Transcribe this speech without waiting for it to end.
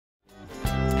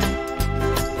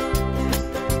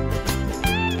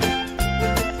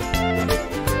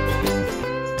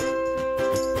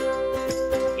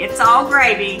all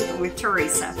gravy with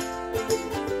Teresa.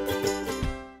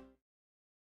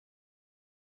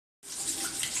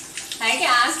 Hey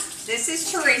guys, this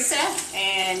is Teresa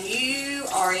and you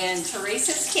are in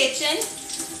Teresa's kitchen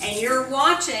and you're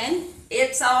watching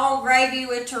It's All Gravy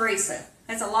with Teresa.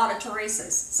 That's a lot of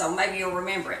Teresas, so maybe you'll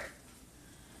remember it.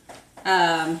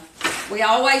 We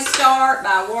always start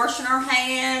by washing our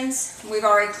hands. We've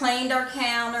already cleaned our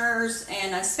counters,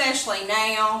 and especially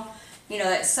now, you know,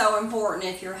 that's so important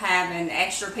if you're having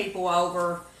extra people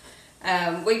over.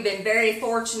 We've been very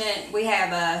fortunate. We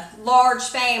have a large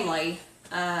family,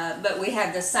 but we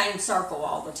have the same circle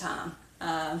all the time.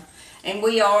 And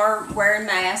we are wearing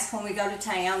masks when we go to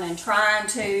town and trying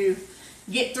to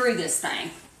get through this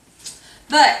thing.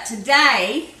 But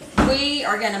today, we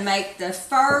are going to make the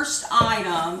first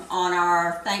item on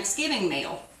our Thanksgiving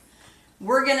meal.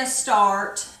 We're going to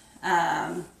start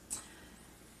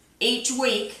each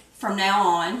week from now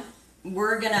on.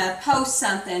 We're going to post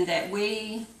something that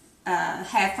we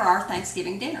have for our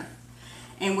Thanksgiving dinner.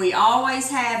 And we always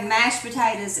have mashed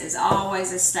potatoes is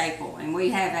always a staple. And we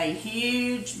have a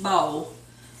huge bowl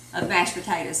of mashed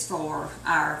potatoes for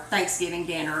our Thanksgiving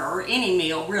dinner, or any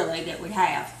meal really that we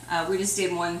have. We just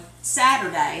did one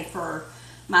Saturday for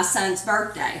my son's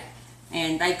birthday,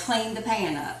 and they cleaned the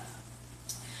pan up.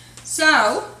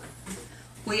 So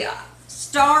we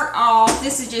start off,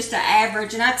 this is just an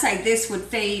average, and I'd say this would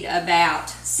feed about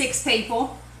 6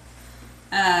 people,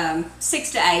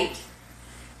 6 to 8.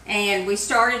 And we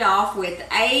started off with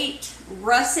 8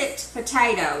 russet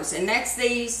potatoes, and that's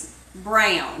these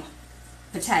brown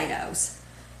potatoes.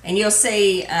 And you'll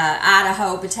see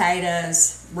Idaho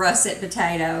potatoes, russet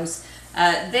potatoes.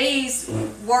 These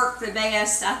work the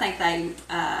best. I think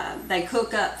they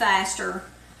cook up faster.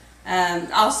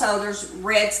 Also, there's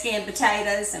red skin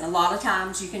potatoes, and a lot of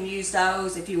times you can use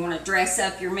those if you want to dress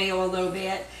up your meal a little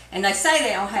bit. And they say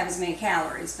they don't have as many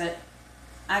calories, but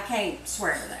I can't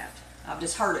swear to that. I've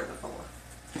just heard it before.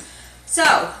 So,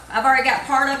 I've already got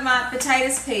part of my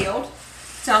potatoes peeled.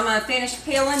 So I'm going to finish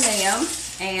peeling them,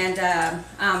 and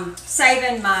I'm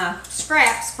saving my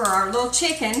scraps for our little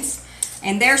chickens,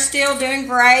 and they're still doing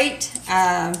great.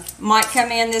 Might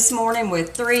come in this morning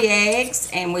with 3 eggs,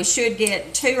 and we should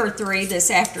get 2 or 3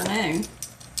 this afternoon.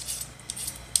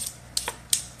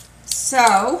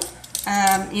 So,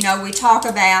 you know, we talk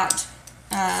about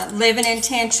living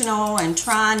intentional and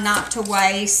trying not to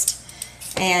waste,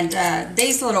 and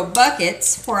these little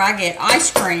buckets where I get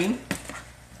ice cream,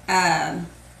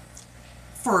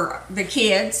 for the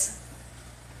kids,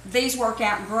 these work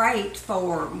out great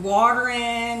for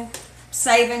watering,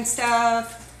 saving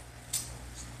stuff,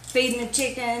 feeding the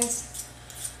chickens,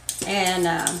 and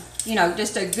you know,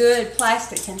 just a good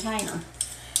plastic container.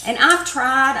 And I've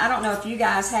tried, I don't know if you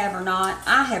guys have or not,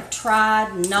 I have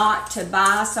tried not to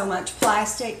buy so much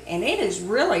plastic, and it is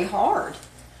really hard.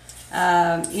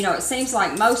 You know, it seems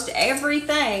like most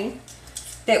everything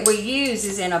that we use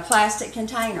is in a plastic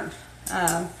container.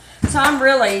 So I'm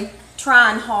really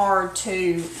trying hard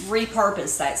to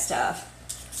repurpose that stuff,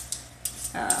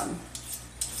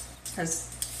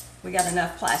 because we got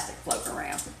enough plastic floating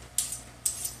around.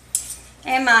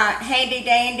 And my handy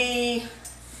dandy,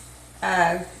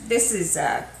 this is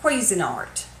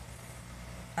Cuisinart,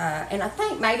 and I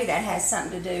think maybe that has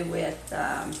something to do with,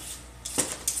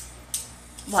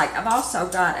 like, I've also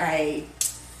got a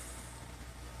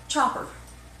chopper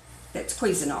that's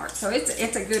Cuisinart, so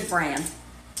it's a good brand.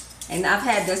 And I've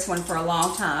had this one for a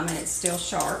long time, and it's still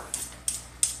sharp.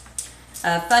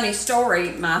 Funny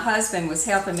story, my husband was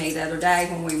helping me the other day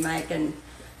when we were making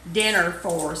dinner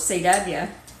for CW,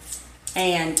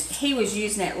 and he was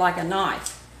using it like a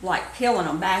knife, like peeling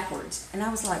them backwards. And I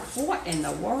was like, what in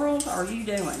the world are you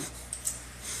doing?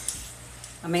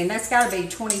 I mean, that's got to be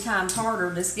 20 times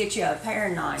harder. Just get you a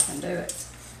paring knife and do it.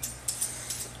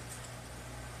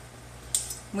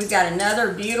 We've got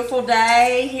another beautiful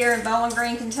day here in Bowling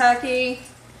Green, Kentucky.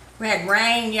 We had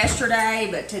rain yesterday,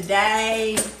 but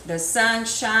today the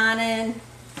sun's shining.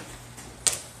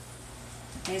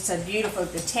 It's a beautiful,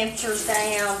 the temperature's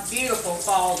down, beautiful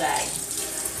fall day.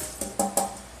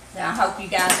 Now, I hope you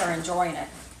guys are enjoying it.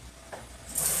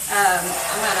 I'm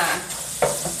gonna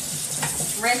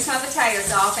rinse my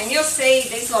potatoes off, and you'll see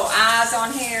these little eyes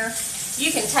on here. You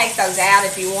can take those out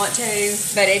if you want to,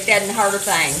 but it doesn't hurt a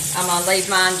thing. I'm going to leave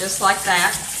mine just like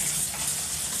that.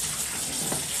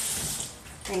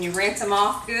 And you rinse them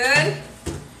off good.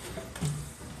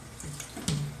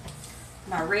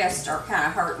 My wrists are kind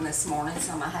of hurting this morning,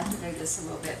 so I'm going to have to do this a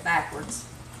little bit backwards.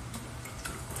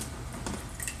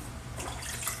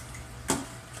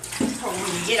 But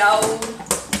when you get old,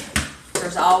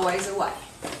 there's always a way.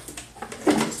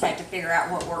 You just have to figure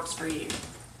out what works for you.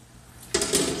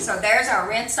 So there's our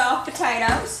rinsed off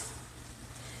potatoes.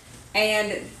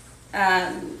 And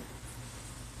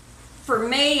for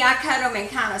me, I cut them in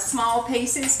kind of small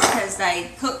pieces because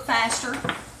they cook faster.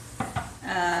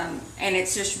 And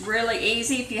it's just really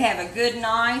easy if you have a good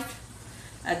knife.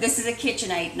 This is a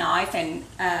KitchenAid knife, and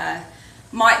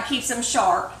Mike keeps them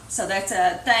sharp. So that's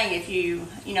a thing. If you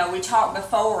know, we talked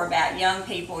before about young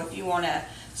people, if you want to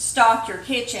stock your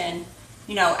kitchen,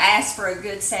 you know, ask for a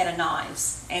good set of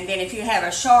knives. And then if you have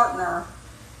a sharpener,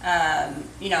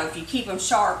 you know, if you keep them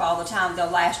sharp all the time, they'll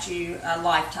last you a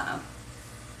lifetime.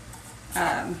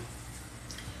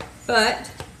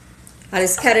 But I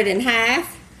just cut it in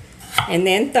half, and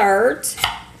then thirds,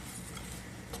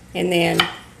 and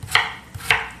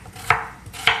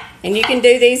you can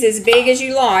do these as big as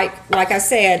you like. Like I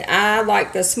said, I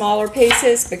like the smaller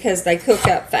pieces because they cook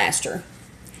up faster.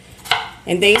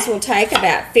 And these will take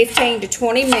about 15 to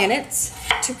 20 minutes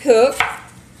to cook.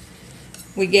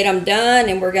 We get them done,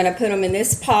 and we're going to put them in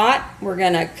this pot. We're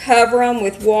going to cover them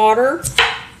with water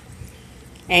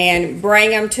and bring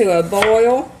them to a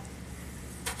boil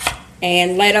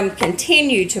and let them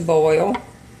continue to boil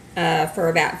for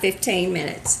about 15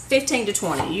 minutes. 15 to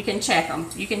 20. You can check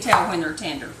them. You can tell when they're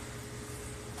tender.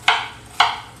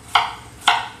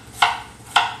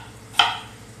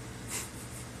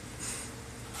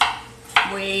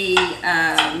 We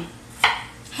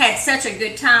had such a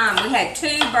good time. We had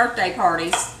 2 birthday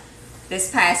parties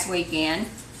this past weekend.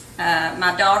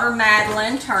 My daughter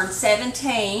Madeline turned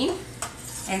 17,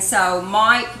 and so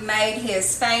Mike made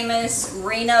his famous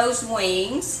Reno's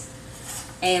wings,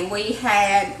 and we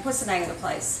had, what's the name of the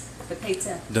place? The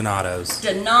pizza? Donato's.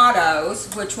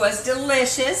 Donato's, which was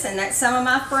delicious, and that's some of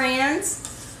my friends.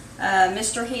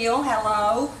 Mr. Hill,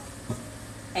 hello.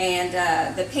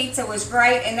 And the pizza was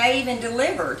great, and they even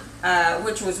delivered,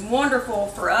 which was wonderful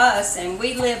for us. And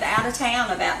we live out of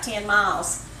town about 10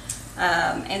 miles,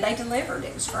 and they delivered.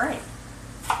 It was great.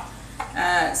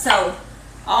 So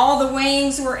all the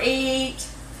wings were eat.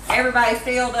 Everybody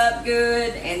filled up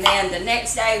good, and then the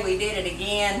next day we did it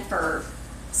again for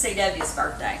CW's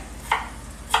birthday.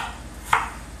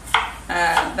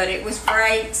 But it was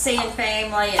great seeing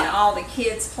family and all the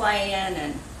kids playing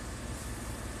and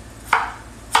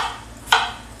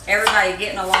everybody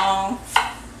getting along.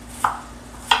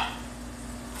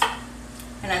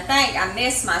 And I think I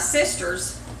missed my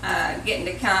sisters getting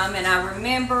to come, and I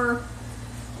remember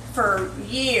for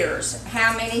years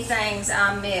how many things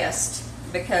I missed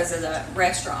because of the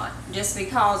restaurant. Just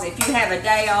because if you have a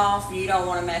day off, you don't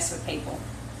want to mess with people.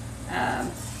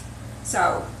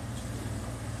 So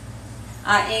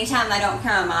anytime they don't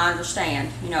come, I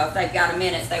understand. You know, if they've got a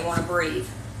minute, they want to breathe.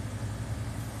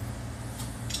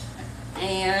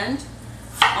 And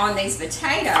on these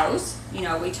potatoes, you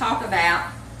know, we talk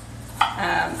about,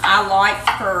 I like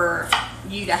for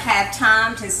you to have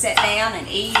time to sit down and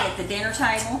eat at the dinner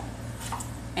table.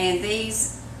 And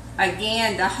these,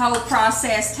 again, the whole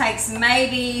process takes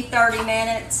maybe 30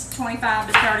 minutes,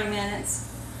 25 to 30 minutes.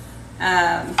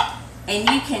 And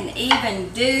you can even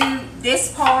do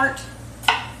this part,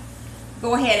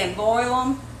 go ahead and boil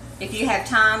them if you have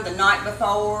time the night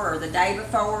before or the day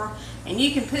before. And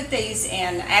you can put these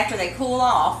in after they cool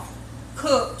off,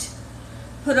 cooked,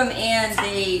 put them in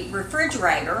the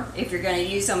refrigerator if you're going to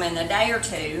use them in a day or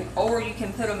two, or you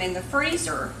can put them in the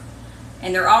freezer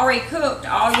and they're already cooked.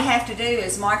 All you have to do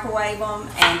is microwave them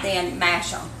and then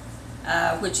mash them,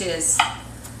 which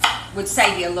would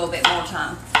save you a little bit more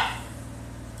time.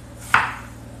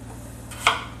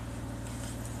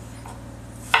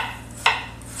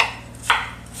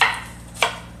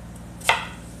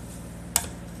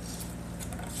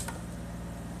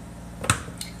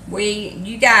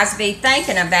 You guys be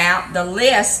thinking about the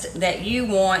list that you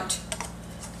want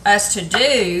us to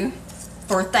do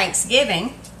for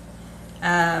Thanksgiving.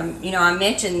 You know, I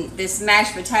mentioned this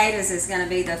mashed potatoes is going to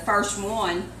be the first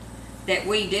one that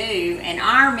we do, and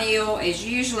our meal is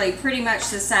usually pretty much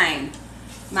the same.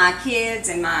 My kids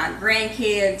and my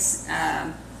grandkids,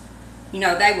 you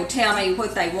know, they will tell me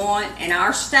what they want, and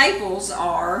our staples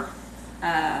are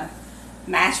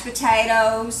mashed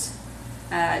potatoes,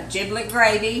 giblet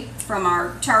gravy from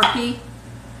our turkey,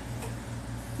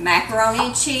 macaroni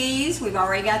and cheese. We've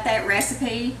already got that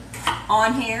recipe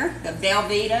on here, the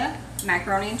Velveeta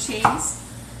macaroni and cheese.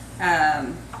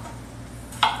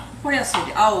 What else we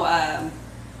do? Oh,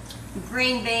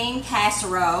 green bean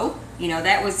casserole. You know,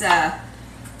 that was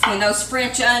when those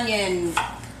French onion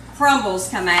crumbles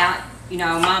come out. You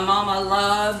know, my mama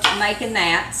loved making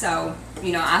that, so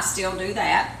you know, I still do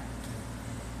that.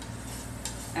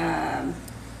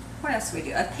 What else do we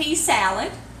do? A pea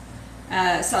salad.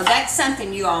 So that's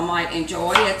something you all might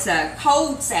enjoy. It's a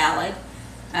cold salad,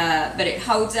 but it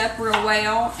holds up real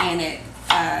well, and it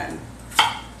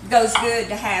goes good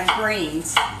to have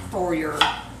greens for your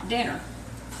dinner.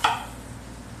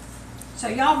 So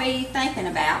y'all be thinking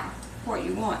about what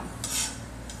you want.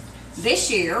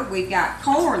 This year we've got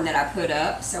corn that I put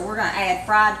up, so we're going to add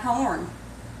fried corn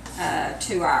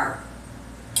to our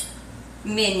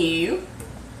menu.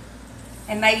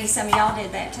 And maybe some of y'all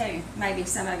did that too. Maybe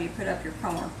some of you put up your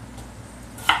corn.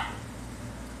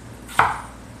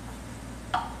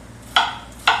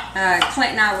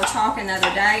 Clint and I were talking the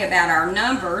other day about our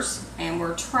numbers, and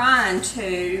we're trying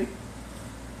to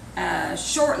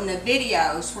shorten the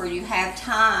videos where you have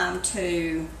time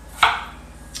to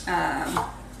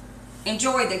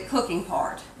enjoy the cooking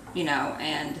part, you know,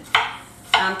 and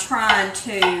I'm trying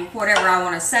to, whatever I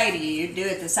want to say to you, do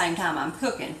it at the same time I'm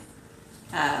cooking.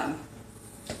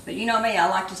 But you know me, I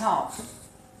like to talk.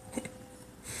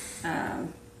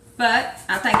 But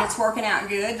I think it's working out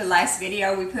good. The last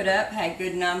video we put up had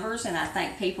good numbers, and I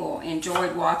think people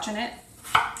enjoyed watching it.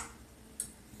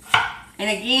 And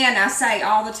again, I say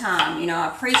all the time, you know, I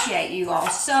appreciate you all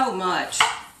so much.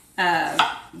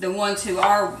 The ones who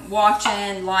are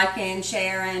watching, liking,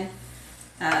 sharing.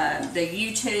 The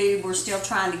YouTube, we're still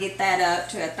trying to get that up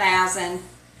to 1,000.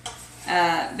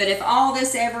 But if all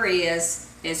this ever is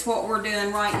what we're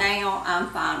doing right now, I'm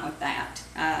fine with that.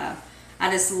 I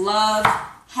just love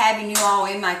having you all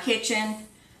in my kitchen.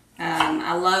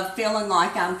 I love feeling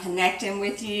like I'm connecting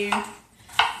with you.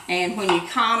 And when you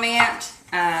comment,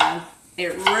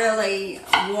 it really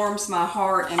warms my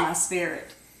heart and my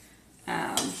spirit.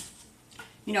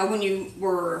 You know, when you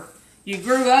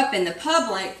grew up in the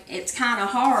public, it's kind of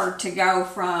hard to go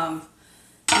from,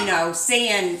 you know,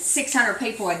 seeing 600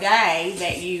 people a day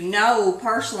that you know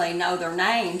personally know their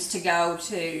names to go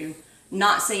to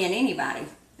not seeing anybody.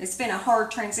 It's been a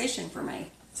hard transition for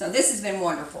me. So this has been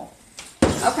wonderful.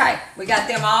 Okay, we got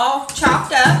them all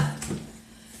chopped up.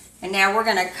 And now we're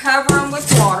going to cover them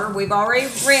with water. We've already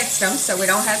rinsed them, so we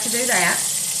don't have to do that.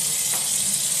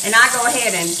 And I go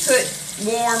ahead and put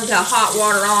warm to hot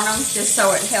water on them just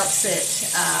so it helps it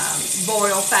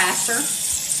boil faster.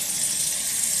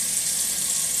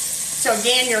 So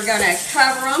again, you're going to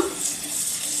cover them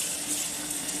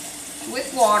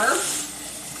with water.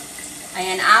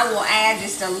 And I will add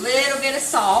just a little bit of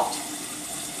salt.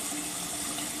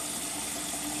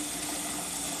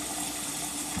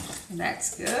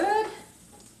 That's good.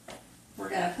 We're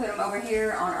going to put them over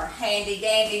here on our handy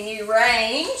dandy new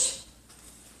range.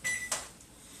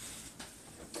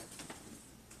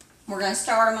 We're going to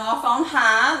start them off on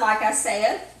high, like I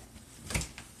said.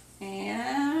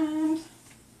 And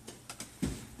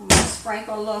I'm going to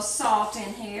sprinkle a little salt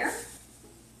in here.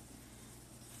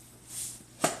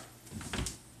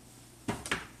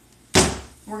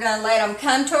 We're going to let them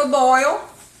come to a boil.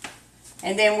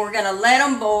 And then we're going to let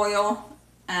them boil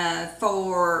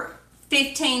for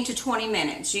 15 to 20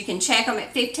 minutes. You can check them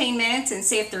at 15 minutes and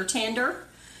see if they're tender.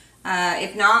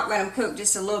 If not, let them cook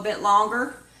just a little bit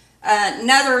longer.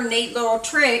 Another neat little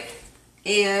trick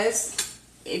is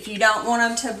if you don't want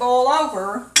them to boil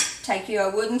over, take you a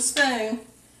wooden spoon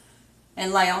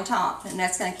and lay on top, and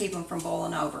that's going to keep them from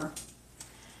boiling over.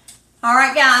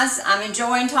 Alright guys, I'm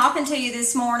enjoying talking to you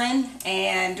this morning,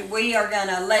 and we are going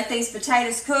to let these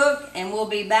potatoes cook, and we'll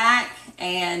be back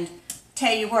and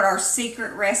tell you what our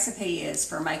secret recipe is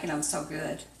for making them so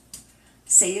good.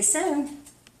 See you soon.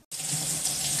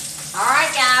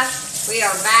 Alright guys, we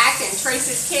are back in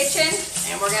Teresa's kitchen,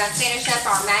 and we're going to finish up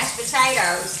our mashed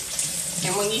potatoes.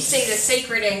 And when you see the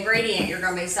secret ingredient, you're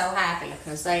going to be so happy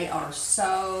because they are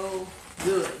so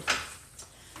good.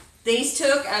 These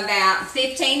took about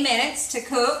 15 minutes to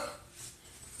cook.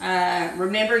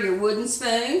 Remember your wooden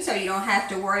spoon so you don't have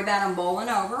to worry about them boiling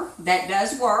over. That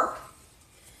does work.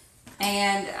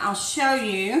 And I'll show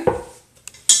you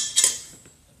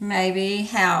maybe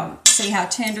see how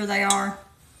tender they are.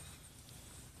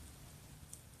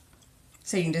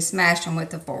 So you can just smash them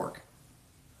with a fork.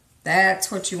 That's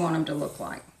what you want them to look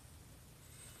like.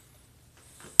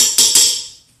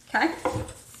 Okay.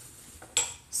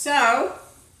 So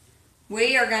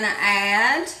we are going to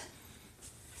add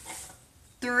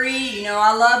 3, you know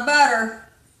I love butter,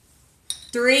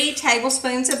 3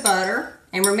 tablespoons of butter.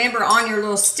 And remember on your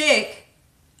little stick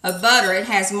of butter, it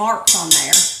has marks on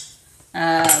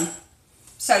there.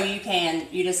 So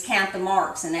you just count the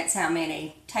marks, and that's how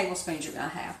many tablespoons you're going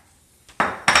to have.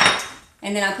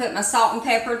 And then I put my salt and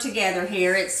pepper together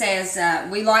here. It says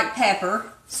we like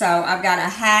pepper, so I've got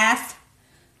 1/2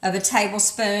 of a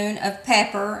tablespoon of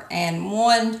pepper and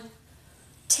 1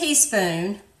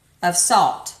 teaspoon of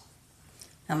salt.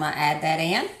 I'm going to add that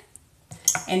in.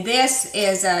 And this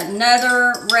is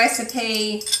another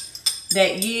recipe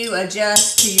that you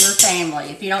adjust to your family.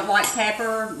 If you don't like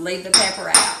pepper, leave the pepper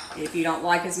out. If you don't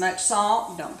like as much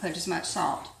salt, don't put as much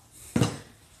salt.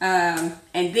 And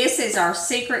this is our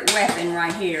secret weapon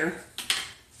right here.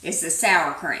 It's the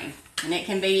sour cream. And it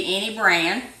can be any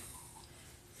brand.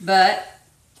 But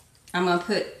I'm going to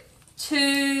put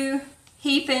 2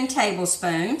 heaping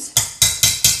tablespoons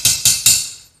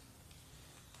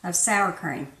of sour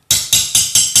cream.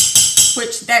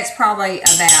 Which that's probably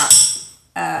about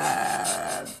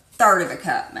a third of a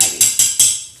cup maybe.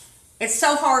 It's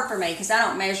so hard for me because I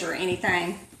don't measure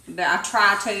anything, but I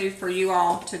try to for you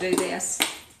all to do this.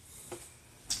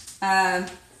 I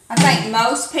think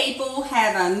most people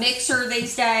have a mixer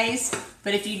these days,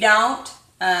 but if you don't,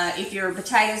 if your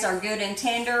potatoes are good and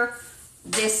tender,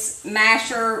 this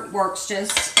masher works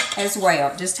just as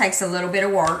well. It just takes a little bit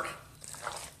of work,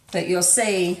 but you'll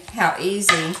see how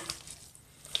easy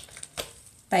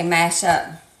they mash up,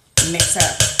 mix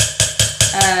up.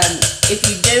 If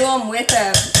you do them with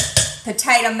a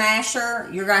potato masher,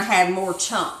 you're going to have more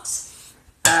chunks.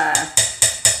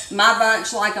 My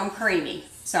bunch like them creamy,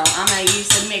 so I'm going to use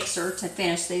the mixer to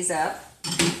finish these up.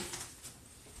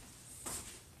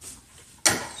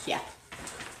 Yeah.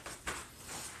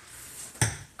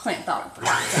 Clint thought I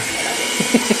forgot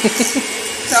something.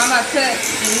 So I'm going to put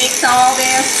and mix all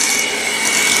this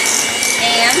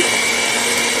and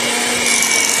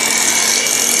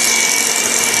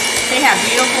see how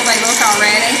beautiful they look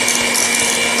already.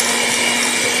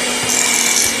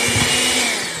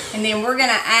 And then we're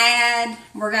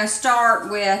going to start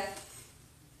with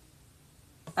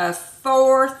a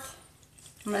 1/4.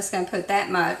 I'm just going to put that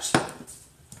much of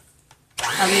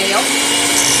milk.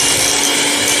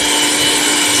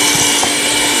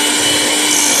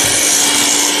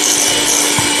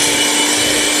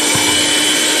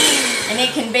 And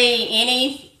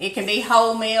it can be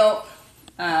whole milk.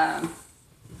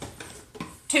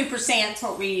 2% is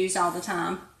what we use all the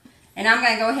time. And I'm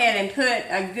going to go ahead and put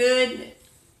a good,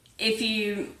 if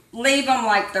you leave them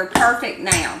like they're perfect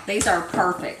now, these are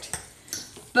perfect.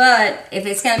 But if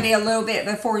it's going to be a little bit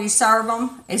before you serve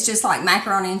them, it's just like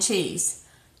macaroni and cheese.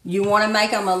 You want to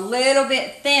make them a little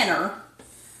bit thinner,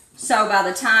 so by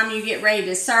the time you get ready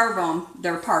to serve them,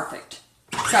 they're perfect.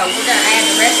 So we're going to add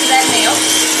the rest of that milk.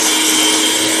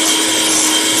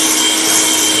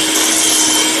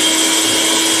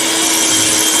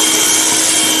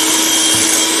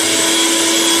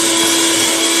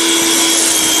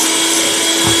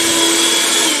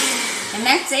 And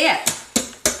that's it.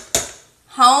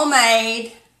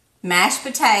 Homemade mashed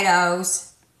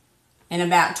potatoes in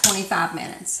about 25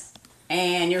 minutes.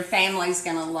 And your family's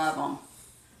going to love them.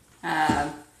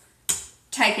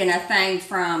 Taking a thing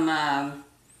from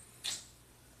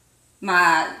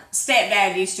my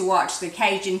stepdad used to watch the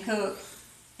Cajun cook,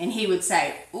 and he would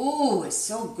say, "Ooh, it's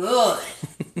so good."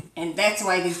 And that's the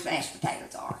way these mashed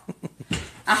potatoes are.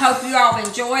 I hope you all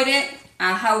enjoyed it.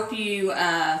 I hope you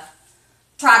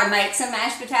try to make some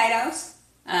mashed potatoes.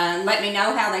 Let me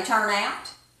know how they turn out.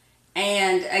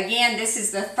 And again, this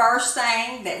is the first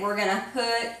thing that we're going to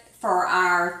put for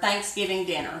our Thanksgiving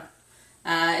dinner.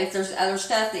 If there's other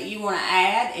stuff that you want to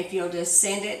add, if you'll just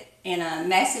send it in a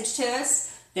message to us,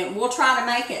 then we'll try to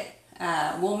make it.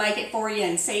 We'll make it for you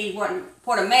and see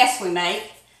what a mess we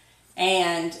make.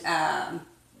 And,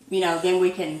 you know, then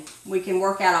we can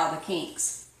work out all the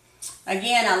kinks.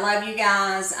 Again, I love you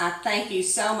guys. I thank you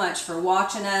so much for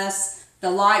watching us. The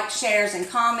likes, shares, and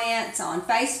comments on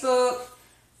Facebook.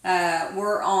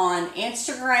 We're on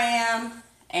Instagram,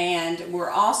 and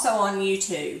we're also on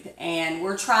YouTube. And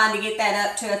we're trying to get that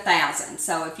up to 1,000.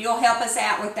 So if you'll help us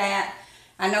out with that,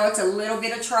 I know it's a little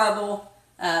bit of trouble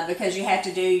because you have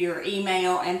to do your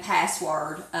email and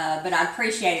password. But I'd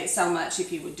appreciate it so much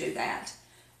if you would do that.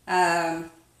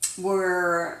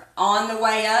 We're on the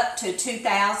way up to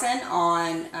 2,000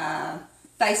 on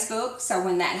Facebook, so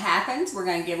when that happens, we're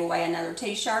going to give away another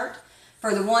t-shirt.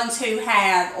 For the ones who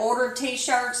have ordered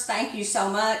t-shirts, thank you so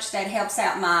much. That helps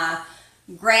out my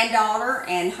granddaughter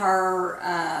and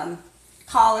her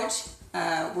college.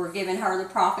 We're giving her the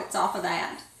profits off of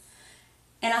that.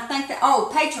 And I think that, oh,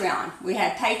 Patreon. We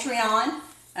have Patreon.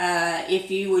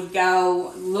 If you would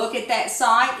go look at that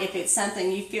site, if it's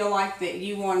something you feel like that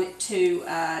you want to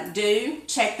do,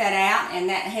 check that out, and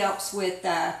that helps with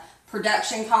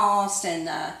production cost and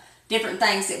different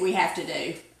things that we have to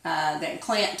do that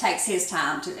Clint takes his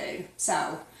time to do.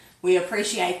 So we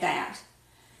appreciate that.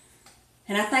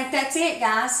 And I think that's it,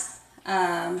 guys.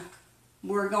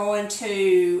 We're going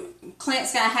to,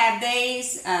 Clint's going to have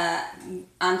these.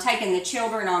 I'm taking the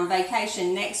children on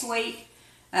vacation next week.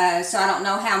 So I don't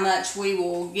know how much we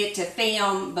will get to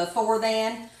film before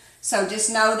then. So just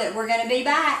know that we're going to be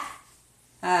back.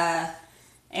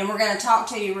 And we're going to talk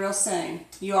to you real soon.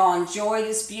 You all enjoy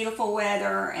this beautiful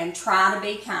weather and try to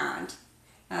be kind.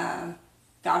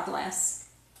 God bless.